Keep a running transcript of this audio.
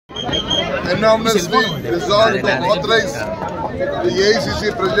unanimously resolved to authorize the AICC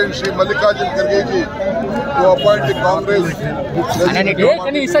President Shri Mallikarjun Kharge ji to appoint the Congress President. It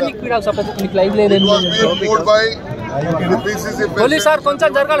was being moved by the PCC President,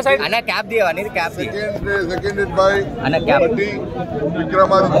 seconded by Bhatti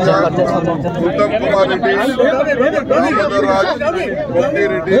Vikramarka, Shiva Kumar Reddy, Bhatti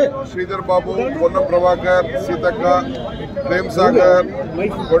Reddy, Sridhar Babu, Ponnam Prabhakar, Sitaka, Prem Sagar,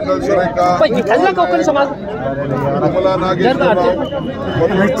 Kondal Sureka, Kamala Nageswara Rao,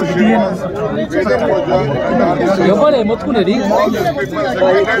 Ponnam Srinivas, Vedam Pooja, and all these people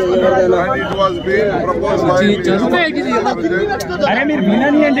seconded, and it was being proposed by the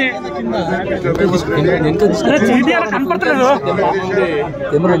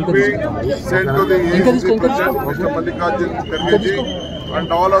sent to the AICC President, Mr. Mallikarjun Kharge, and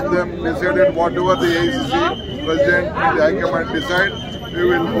all of them decided whatever the AICC President and the High Command decide, we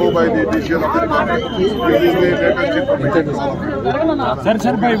will go by the decision of the Cabinet. This is the latest information.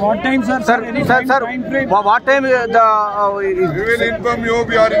 Sir, by what time, sir? Sir, what time we will inform you.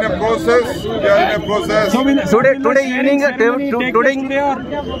 We are in a process. Today evening. We will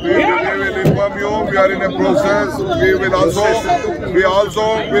inform you. We are in a process. We also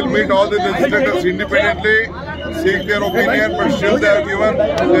will meet all the legislators independently, seek their opinion, but still they have given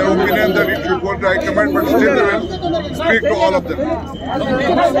their opinion that it should go to High Command, but still they will speak to all of them.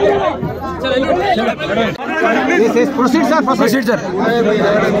 Proceed, sir. Today we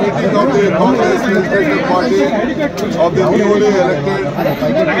had a meeting of the Congress Legislative Party of the newly elected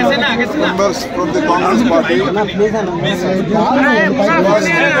members from the Congress Party. The Congress Legislative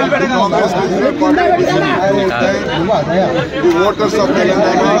Party the voters of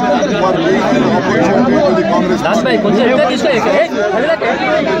Telangana for giving an opportunity to the Congress Party.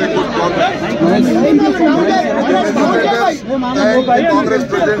 Congress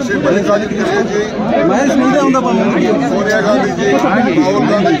President Shri Mallikarjun Kharge ji, Sonia Gandhi ji, Rahul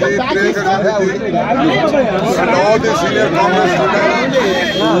Gandhi ji, Priyanka Gandhi ji, and all the senior Congress leaders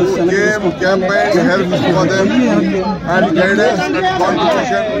who came, campaigned, helped for them, and guidance and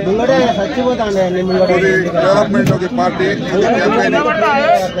contribution to the development of the party in the campaigning.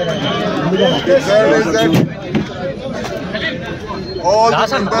 The third is that all the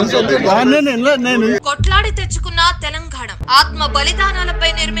members of the Congress కొట్లాడి తెచ్చుకున్న తెలంగాణ ఆత్మ బలిదానాలపై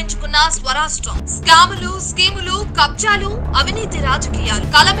నిర్మించుకున్న స్వరాష్ట్రం స్కాములు స్కీములు కబ్జాలు అవినీతి రాజకీయాలు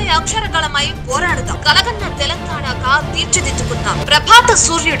కలమే అక్షరగళమై పోరాడదాం కలగన్న తెలంగాణగా తీర్చిదిద్దుకున్నాం ప్రభాత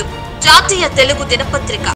సూర్యుడు జాతీయ తెలుగు దినపత్రిక